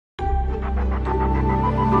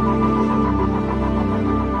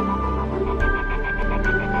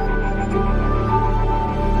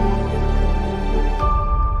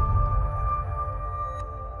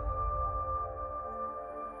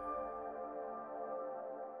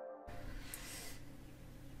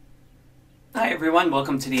Hi everyone,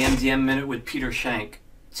 welcome to the MDM Minute with Peter Schenk.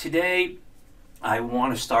 Today I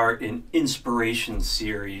want to start an inspiration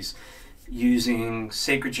series using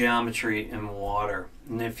sacred geometry and water.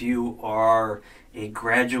 And if you are a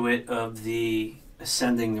graduate of the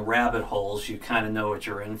Ascending the Rabbit Holes, you kind of know what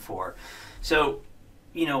you're in for. So,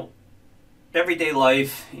 everyday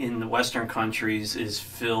life in the Western countries is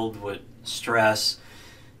filled with stress.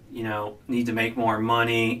 Need to make more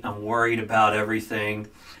money, I'm worried about everything.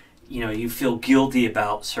 You feel guilty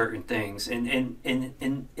about certain things, and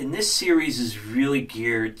this series is really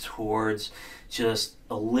geared towards just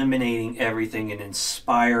eliminating everything and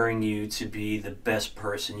inspiring you to be the best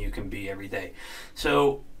person you can be every day.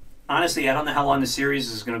 So honestly, I don't know how long the series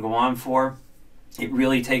is going to go on for. It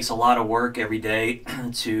really takes a lot of work every day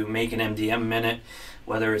to make an MDM minute,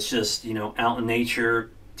 whether it's just out in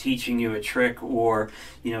nature teaching you a trick, or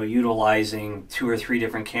utilizing 2 or 3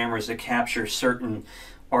 different cameras to capture certain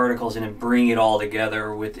articles and then bring it all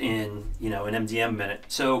together within an MDM minute.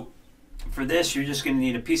 So for this, you're just going to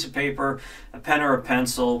need a piece of paper, a pen or a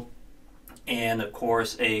pencil, and of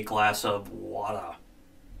course a glass of water.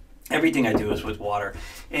 Everything I do is with water,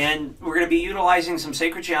 and we're going to be utilizing some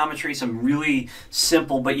sacred geometry, some really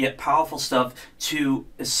simple but yet powerful stuff to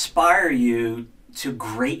inspire you to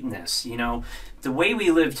greatness. The way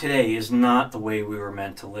we live today is not the way we were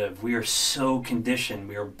meant to live. We are so conditioned,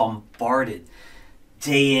 we are bombarded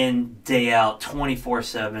day in, day out,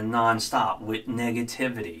 24/7, nonstop with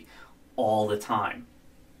negativity all the time.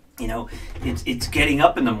 It's getting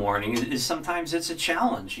up in the morning. Sometimes it's a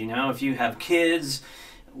challenge. If you have kids,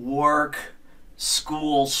 work,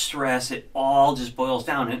 school, stress, it all just boils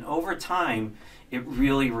down. And over time, it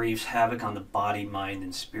really wreaks havoc on the body, mind,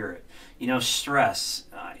 and spirit. Stress.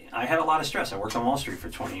 I had a lot of stress. I worked on Wall Street for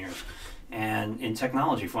 20 years. And in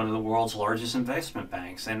technology for one of the world's largest investment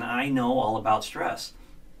banks, and I know all about stress.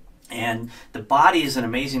 And the body is an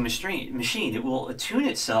amazing machine. It will attune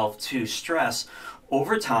itself to stress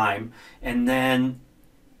over time, and then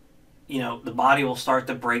the body will start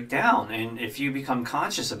to break down. And if you become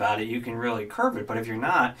conscious about it, you can really curb it. But if you're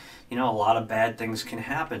not, a lot of bad things can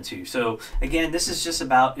happen to you. So again, this is just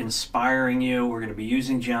about inspiring you. We're going to be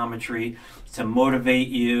using geometry to motivate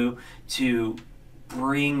you to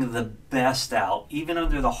bring the best out. Even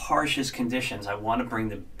under the harshest conditions, I want to bring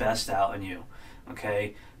the best out in you.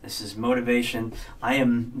 Okay? This is motivation. I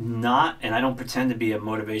am not, and I don't pretend to be a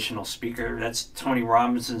motivational speaker. That's Tony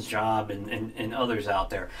Robinson's job and others out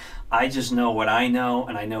there. I just know what I know,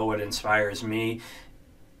 and I know what inspires me.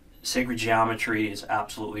 Sacred geometry is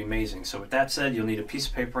absolutely amazing. So with that said, you'll need a piece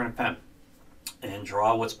of paper and a pen, and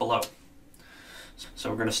draw what's below. So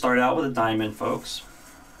we're going to start out with a diamond, folks.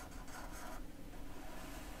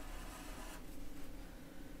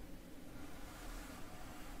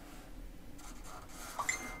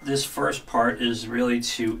 This first part is really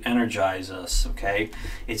to energize us, okay?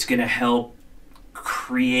 It's going to help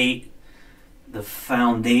create the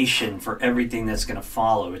foundation for everything that's going to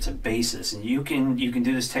follow. It's a basis, and you can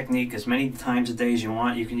do this technique as many times a day as you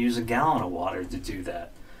want. You can use a gallon of water to do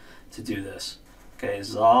that, to do this. Okay,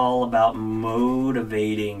 it's all about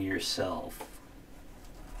motivating yourself.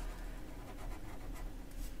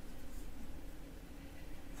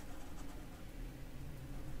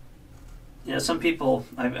 Some people,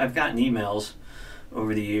 I've gotten emails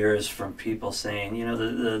over the years from people saying,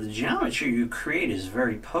 the geometry you create is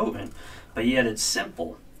very potent, but yet it's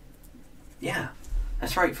simple. Yeah,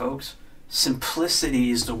 that's right, folks.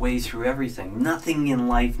 Simplicity is the way through everything. Nothing in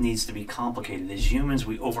life needs to be complicated. As humans,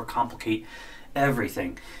 we overcomplicate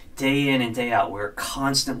everything. Day in and day out, we're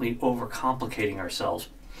constantly overcomplicating ourselves.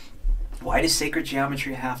 Why does sacred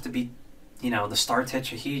geometry have to be the star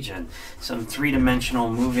tetrahedron, some 3-dimensional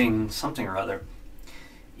moving something or other?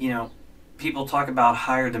 People talk about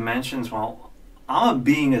higher dimensions. Well, I'm a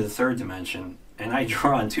being of the 3rd dimension, and I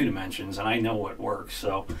draw in 2 dimensions, and I know what works.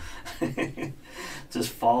 So just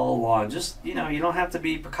follow along. Just, you don't have to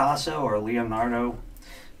be Picasso or Leonardo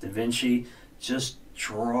da Vinci. Just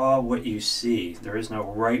draw what you see. There is no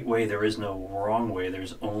right way. There is no wrong way.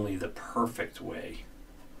 There's only the perfect way.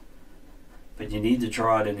 But you need to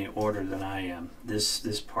draw it in the order that I am.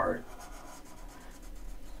 This part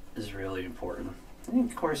is really important. And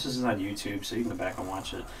of course, this is on YouTube, so you can go back and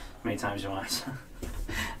watch it as many times as you want.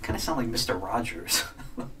 I kind of sound like Mr. Rogers.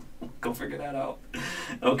 Go figure that out.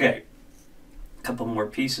 Okay, a couple more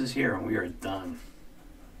pieces here, and we are done.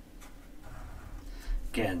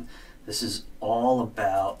 Again, this is all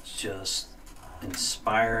about just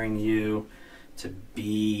inspiring you to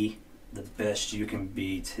be the best you can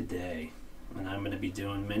be today. And I'm going to be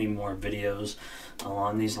doing many more videos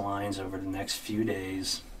along these lines over the next few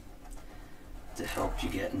days to help you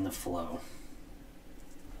get in the flow.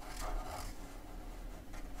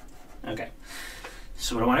 Okay.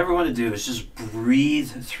 So what I want everyone to do is just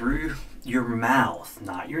breathe through your mouth,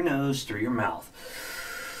 not your nose, through your mouth.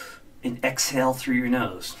 And exhale through your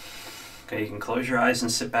nose. Okay, you can close your eyes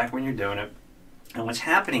and sit back when you're doing it. And what's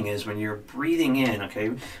happening is when you're breathing in,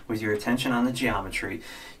 okay, with your attention on the geometry,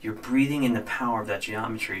 you're breathing in the power of that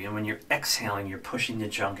geometry. And when you're exhaling, you're pushing the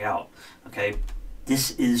junk out, okay?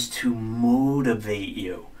 This is to motivate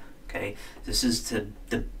you, okay? This is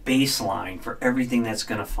the baseline for everything that's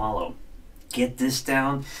going to follow. Get this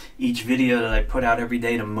down. Each video that I put out every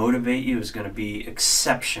day to motivate you is going to be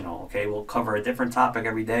exceptional, okay? We'll cover a different topic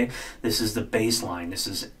every day. This is the baseline. This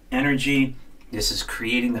is energy. This is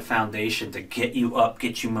creating the foundation to get you up,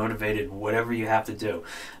 get you motivated, whatever you have to do.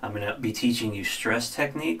 I'm going to be teaching you stress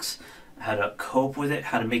techniques, how to cope with it,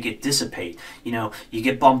 how to make it dissipate. You know, you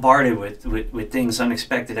get bombarded with things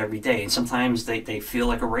unexpected every day, and sometimes they feel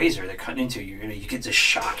like a razor. They're cutting into you. You get this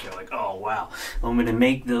shock. You're like, oh, wow. I'm going to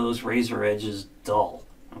make those razor edges dull,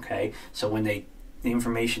 okay? So when the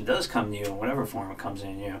information does come to you in whatever form it comes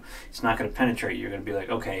in you, it's not going to penetrate you. You're going to be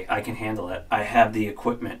like, okay, I can handle it. I have the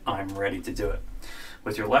equipment. I'm ready to do it.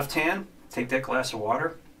 With your left hand, take that glass of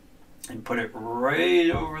water and put it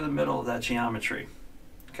right over the middle of that geometry.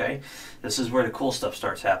 Okay, this is where the cool stuff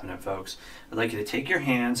starts happening, folks. I'd like you to take your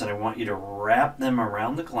hands and I want you to wrap them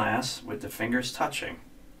around the glass with the fingers touching.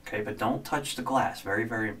 Okay, but don't touch the glass. Very,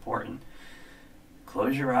 very important.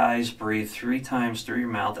 Close your eyes, breathe 3 times through your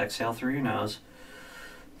mouth, exhale through your nose.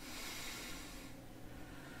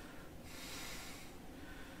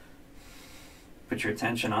 Put your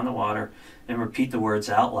attention on the water and repeat the words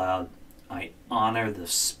out loud. I honor the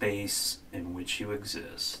space in which you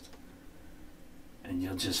exist. And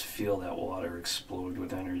you'll just feel that water explode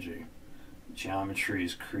with energy. Geometry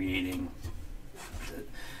is creating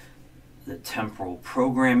the temporal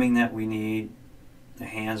programming that we need. The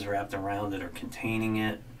hands wrapped around it are containing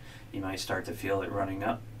it. You might start to feel it running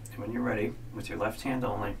up. And when you're ready, with your left hand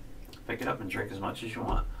only, pick it up and drink as much as you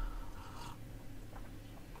want.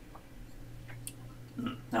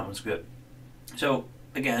 That one's good. So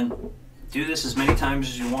again, do this as many times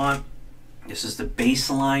as you want. This is the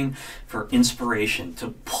baseline for inspiration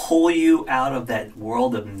to pull you out of that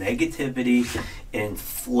world of negativity and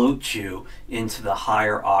float you into the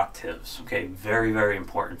higher octaves. Okay, very, very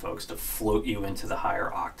important, folks, to float you into the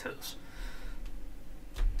higher octaves.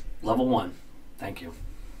 Level 1. Thank you.